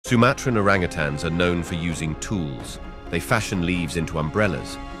Sumatran orangutans are known for using tools. They fashion leaves into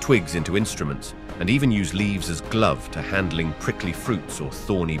umbrellas, twigs into instruments, and even use leaves as glove to handling prickly fruits or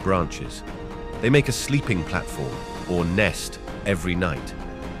thorny branches. They make a sleeping platform, or nest, every night.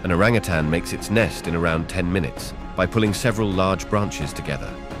 An orangutan makes its nest in around 10 minutes by pulling several large branches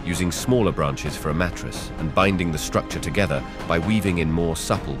together, using smaller branches for a mattress, and binding the structure together by weaving in more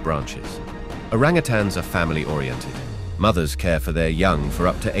supple branches. Orangutans are family-oriented. Mothers care for their young for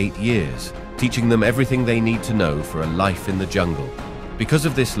up to 8 years, teaching them everything they need to know for a life in the jungle. Because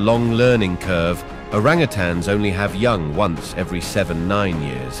of this long learning curve, orangutans only have young once every 7–9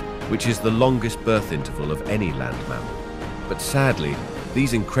 years, which is the longest birth interval of any land mammal. But sadly,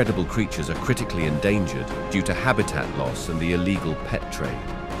 these incredible creatures are critically endangered due to habitat loss and the illegal pet trade.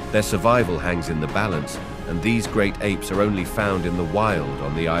 Their survival hangs in the balance, and these great apes are only found in the wild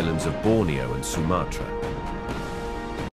on the islands of Borneo and Sumatra.